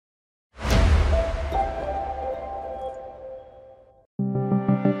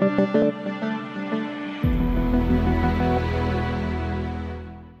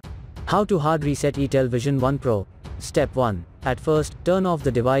How to hard reset Itel Vision One Pro. Step 1. At first, turn off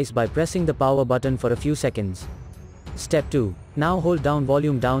the device by pressing the power button for a few seconds. Step 2. Now hold down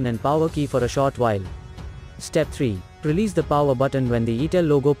volume down and power key for a short while. Step 3. Release the power button when the Itel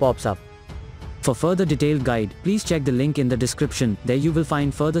logo pops up. For further detailed guide, please check the link in the description. There you will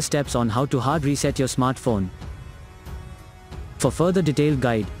find further steps on how to hard reset your smartphone. For further detailed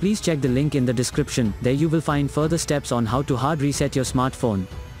guide, please check the link in the description. There you will find further steps on how to hard reset your smartphone.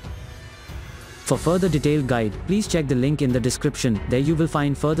 For further detailed guide, please check the link in the description. There you will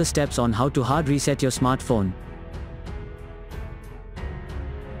find further steps on how to hard reset your smartphone.